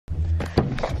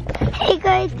Hey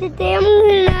guys, today I'm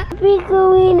gonna be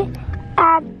going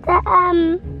at the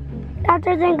after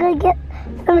I'm gonna get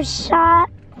some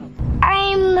shots.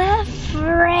 I'm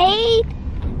afraid.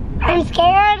 I'm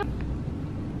scared.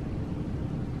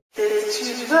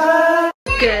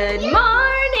 Good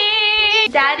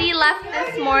morning! Daddy left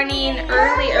this morning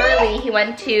early. He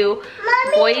went to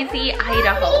Boise,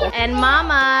 Idaho. And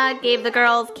Mama gave the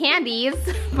girls candies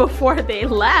before they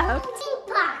left.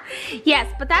 Yes,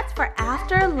 but that's for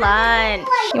after lunch.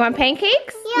 You want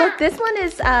pancakes? Yeah. Look, this one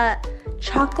is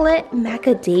chocolate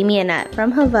macadamia nut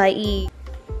from Hawaii.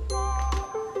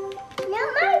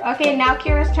 Okay, now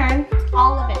Kira's turn.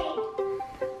 All of it.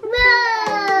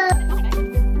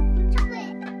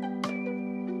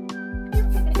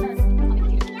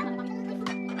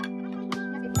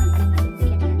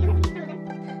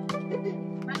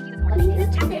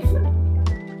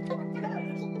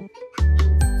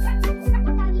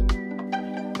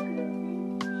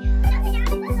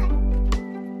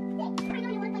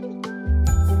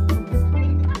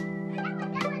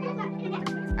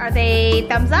 Are they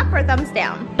thumbs up or thumbs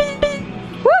down?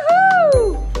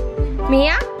 Woohoo!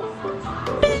 Mia?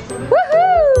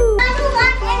 Woohoo! I don't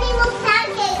want any more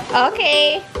pancakes. Okay.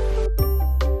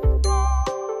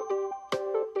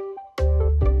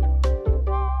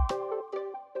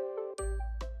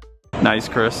 Nice,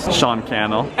 Chris. Sean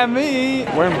Cannell. And me!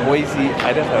 We're in Boise,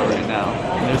 Idaho right now.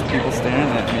 And there's people staring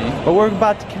at me. But we're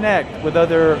about to connect with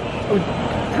other...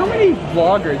 How many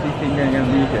vloggers do you think are going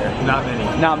to be here? Not many.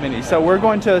 Not many. So we're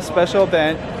going to a special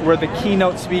event where the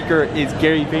keynote speaker is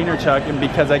Gary Vaynerchuk, and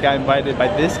because I got invited by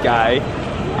this guy,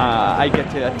 I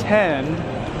get to attend.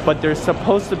 But there's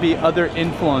supposed to be other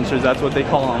influencers, that's what they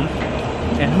call them.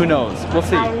 And who knows? We'll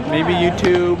see. Maybe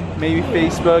YouTube, maybe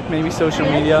Facebook, maybe social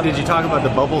media. Did you talk about the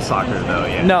bubble soccer though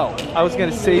yet? No, I was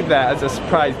gonna save that as a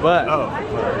surprise, but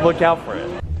look out for it.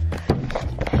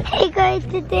 Hey guys,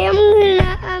 today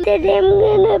I'm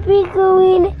gonna be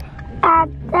going at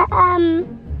the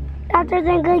after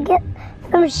I'm gonna get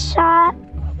some shots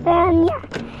and yeah.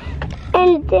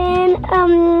 And then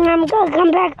I'm gonna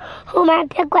come back home and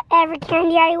pick whatever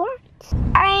candy I want.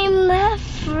 I'm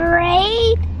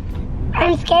afraid.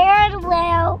 I'm scared.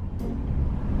 Well,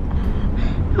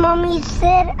 Mommy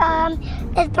said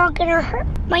it's not gonna hurt.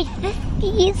 My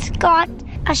sister's got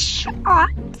a shot.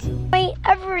 My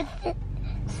other sister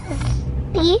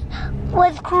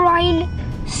was crying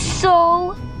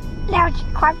so loud. She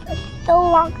cried for so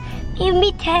long,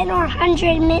 maybe 10 or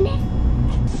 100 minutes.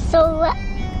 So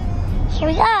here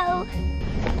we go.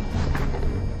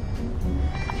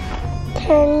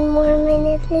 10 more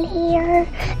minutes later.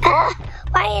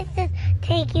 Why is this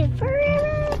taking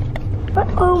forever? We're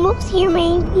almost here,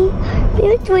 maybe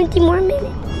 20 more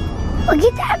minutes. Look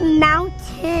at that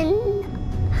mountain,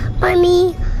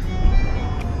 Mommy.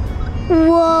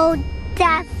 Whoa,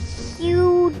 that's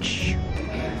huge.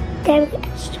 Then we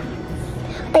gotta start.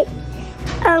 Wait,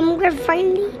 we're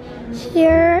finally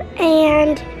here,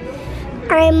 and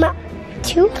I'm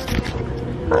too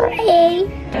afraid.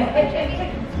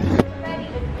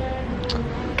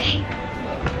 Okay.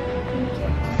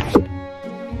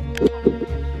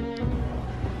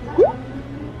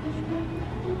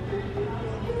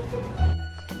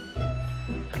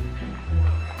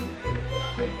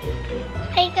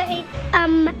 Hey guys, I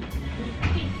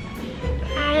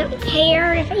don't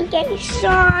care if I get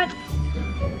shot.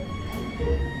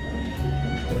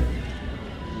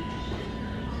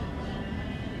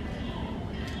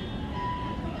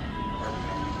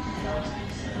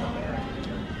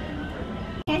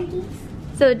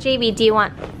 So JB, do you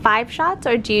want 5 shots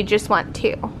or do you just want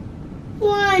 2?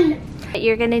 1.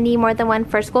 You're gonna need more than 1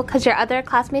 for school because your other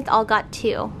classmates all got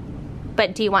 2.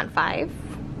 But do you want 5?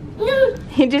 No.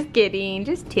 You're just kidding,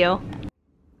 just 2. Look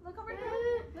over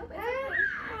here. Nope,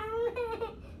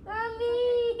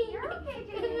 Mommy. You're okay,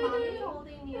 JB. Mommy's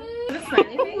holding you.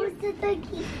 Smiley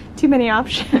face. Too Too many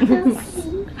options.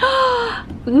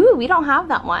 Ooh, we don't have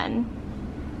that one.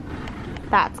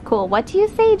 That's cool. What do you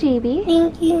say, JB?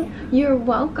 Thank you. You're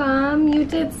welcome. You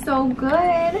did so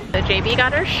good. So JB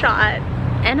got her shot,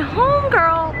 and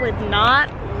homegirl would not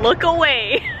look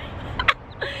away.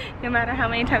 No matter how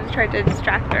many times I tried to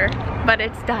distract her. But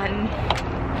it's done.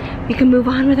 We can move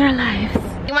on with our lives.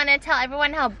 You want to tell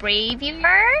everyone how brave you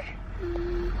were?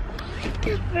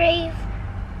 You're brave.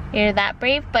 You're that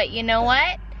brave, but you know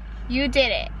what? You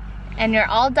did it. And you're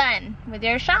all done with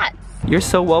your shots. You're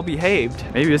so well behaved.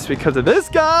 Maybe it's because of this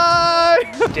guy!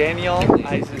 Daniel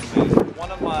Eisenman,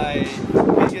 one of my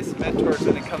biggest mentors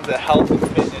when it comes to health and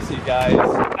fitness, you guys.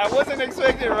 I wasn't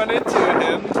expecting to run into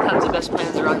him. Tons of best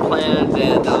plans are unplanned,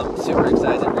 and I'm super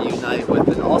excited to reunite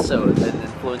with also an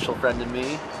influential friend in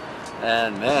me.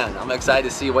 And man, I'm excited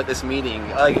to see what this meeting,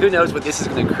 like who knows what this is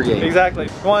going to create. Exactly.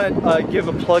 I want to give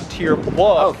a plug to your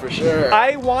book. Oh, for sure.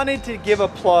 I wanted to give a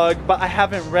plug, but I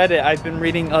haven't read it. I've been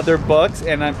reading other books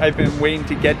and I've been waiting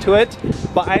to get to it.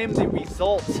 But I am the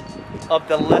result of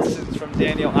the lessons from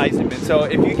Daniel Eisenman. So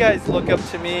if you guys look up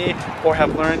to me or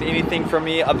have learned anything from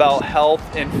me about health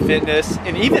and fitness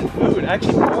and even food,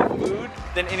 actually more food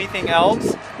than anything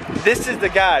else, this is the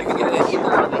guy. You can get it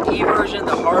either on the e-version,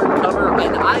 the hardcover,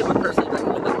 and I would personally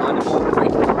recommend the Audible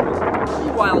print.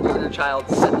 Rewild your inner child,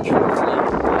 set the truth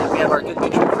free. We have our good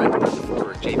mutual friend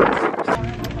for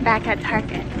JB. Back at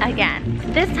Target again.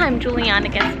 This time Juliana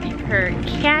gets to pick her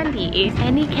candy,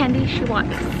 any candy she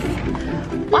wants.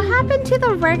 What happened to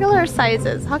the regular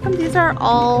sizes? How come these are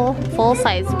all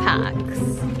full-size packs?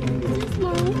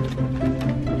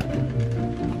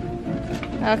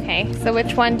 Okay, so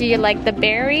which one do you like, the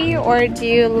berry or do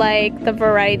you like the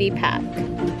variety pack?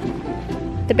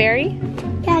 The berry?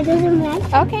 Yeah, it doesn't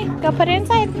matter. Okay, go put it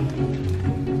inside.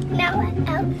 Now what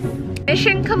else?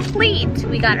 Mission complete.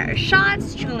 We got our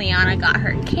shots, Juliana got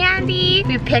her candy.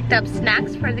 We picked up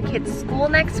snacks for the kids' school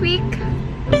next week.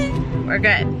 We're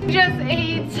good. We just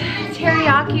ate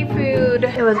teriyaki food.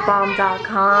 It was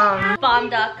bomb.com.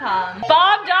 Bomb.com.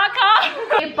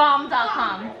 Bomb.com.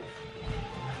 Bomb.com.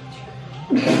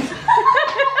 Look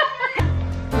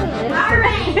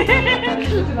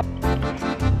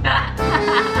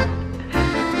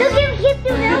at him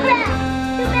to Melville.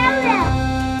 To Melville.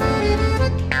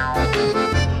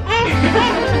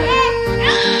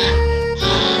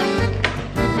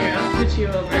 Here, I'll switch you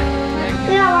over.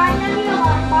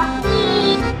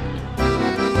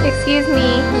 Excuse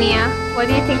me, Mia. What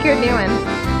do you think you're doing?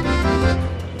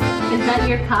 Is that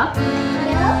your cup?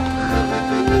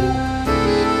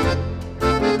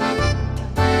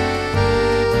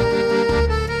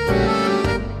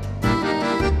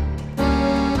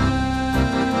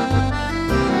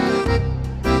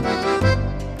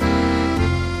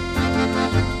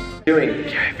 Doing.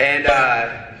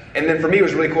 And then for me it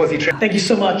was really cool as he Thank you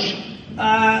so much.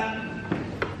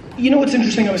 You know what's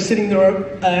interesting? I was sitting there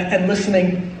and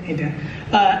listening, hey Dan,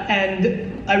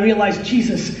 and I realized,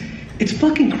 Jesus, it's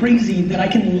fucking crazy that I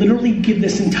can literally give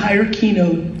this entire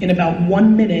keynote in about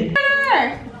 1 minute.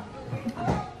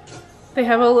 They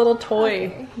have a little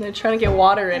toy. They're trying to get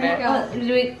water in it.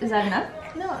 Is that enough?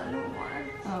 No, no more.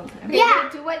 Oh, okay. Yeah.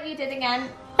 Do what you did again.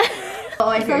 Oh,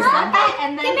 I see.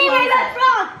 And then give me my left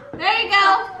frog. There you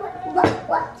go.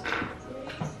 What?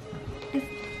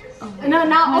 No,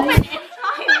 now open it.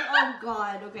 Oh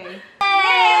God, okay.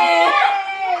 Yay!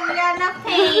 We got enough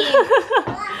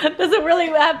paint. Does it really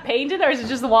have paint in it or is it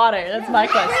just water? That's my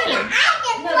question.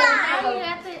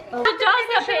 No, It does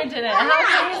have paint in it.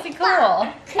 How is it cool?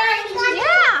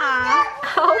 Yeah.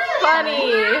 How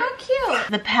funny. How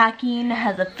cute. The packing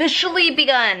has officially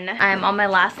begun. I'm on my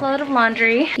last load of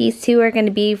laundry. These two are going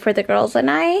to be for the girls and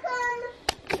I.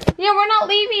 Yeah, we're not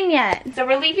leaving yet. So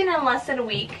we're leaving in less than a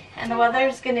week. And the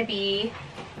weather's going to be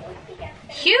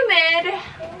humid.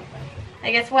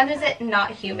 I guess when is it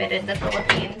not humid in the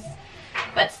Philippines?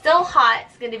 But still hot.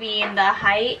 It's going to be in the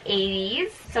high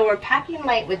 80s. So we're packing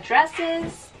light with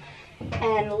dresses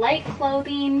and light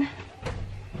clothing.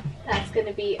 That's going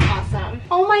to be awesome.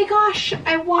 Oh my gosh,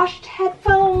 I washed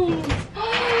headphones.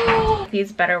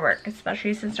 These better work,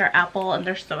 especially since they're Apple and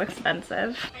they're so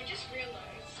expensive. I just realized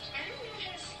I don't know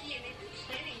how to ski and they've been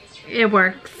planning this for It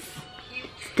works.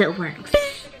 Still works.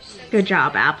 Good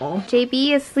job, Apple.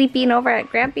 JB is sleeping over at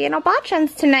Grampy and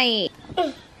Obachan's tonight.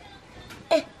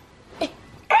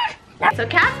 So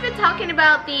Kat's been talking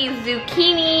about these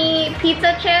zucchini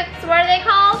pizza chips. What are they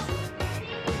called?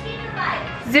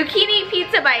 Zucchini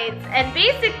pizza bites. And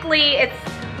basically it's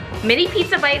mini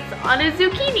pizza bites on a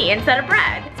zucchini instead of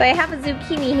bread. So I have a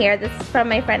zucchini here. This is from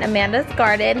my friend Amanda's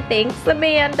garden. Thanks,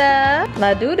 Amanda.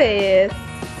 Let's do this.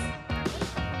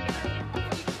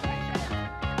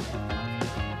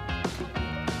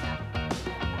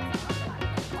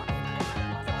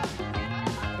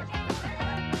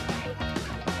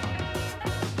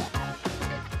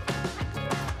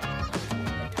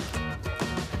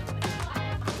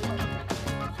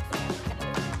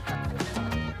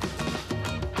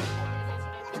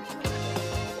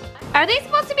 Are they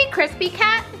supposed to be crispy,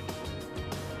 Kat?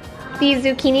 These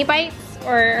zucchini bites,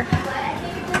 or? I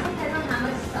think it just depends on how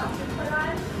much sauce you put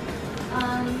on.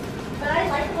 But I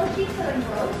like mochi because I'm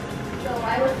gross, so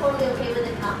I was totally okay with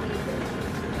it not being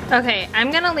crispy. Okay,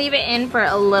 I'm gonna leave it in for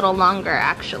a little longer,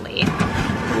 actually.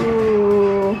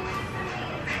 Ooh.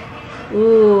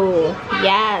 Ooh,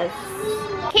 yes.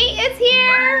 Kate is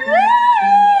here! Woo!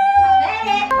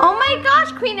 Oh my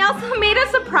gosh, Queen Elsa made a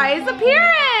surprise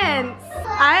appearance!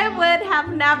 I would have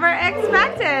never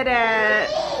expected it.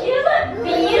 You look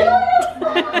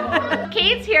beautiful.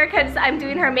 Kate's here because I'm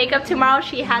doing her makeup tomorrow.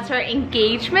 She has her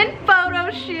engagement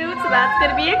photo shoot, so that's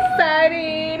gonna be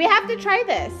exciting. We have to try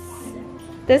this.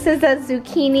 This is the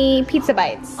zucchini pizza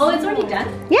bites. Oh, it's already done?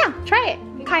 Yeah, try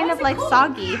it. Kind of like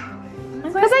soggy.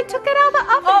 Because I took it out of the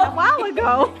oven a while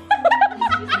ago.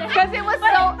 Because it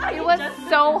was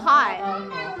so hot.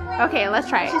 Okay, let's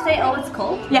try Did you it. say, oh, it's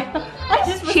cold? Yeah. I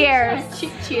just wasn't Cheers.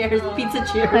 sure. Cheers. Pizza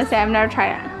cheers. Let's say I've never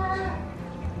tried it.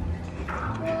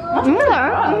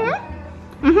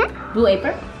 Blue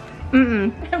apron?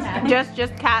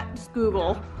 Just cat, just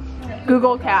Google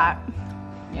cat.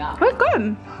 Yeah. We're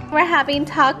good. We're having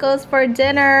tacos for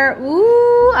dinner.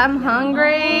 Ooh, I'm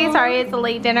hungry. Sorry, it's a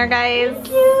late dinner, guys.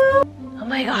 Oh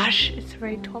my gosh, it's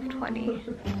already 12:20.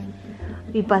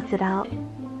 We busted out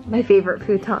my favorite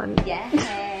futon. Yeah.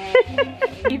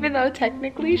 Even though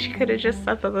technically she could have just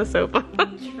slept on the sofa.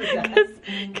 Because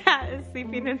Kat is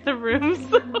sleeping in the room.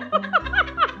 So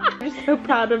I'm so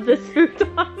proud of this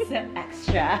futon. So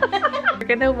extra. We're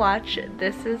gonna watch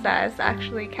This Is Us.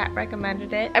 Actually, Kat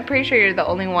recommended it. I'm pretty sure you're the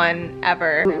only one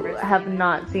ever who have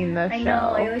not seen this show. I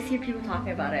know, I always hear people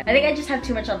talking about it. I think I just have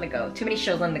too much on the go. Too many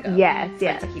shows on the go. Yes, So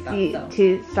yes. to keep up, so.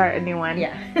 To start a new one.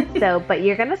 Yeah. So, but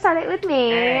you're gonna start it with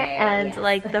me. And yes.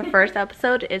 like the first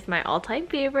episode is my all-time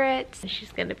favorite.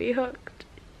 She's gonna be hooked.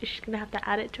 She's gonna have to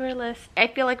add it to her list. I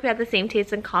feel like we have the same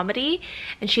taste in comedy,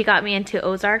 and she got me into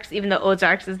Ozarks, even though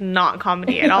Ozarks is not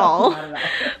comedy at all.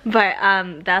 But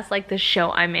that's like the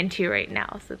show I'm into right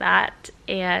now. So that,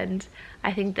 and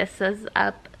I think This Is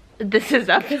Us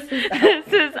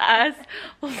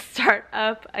will start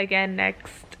up again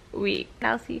next week.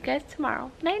 I'll see you guys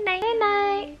tomorrow. Night night. Night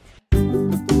night.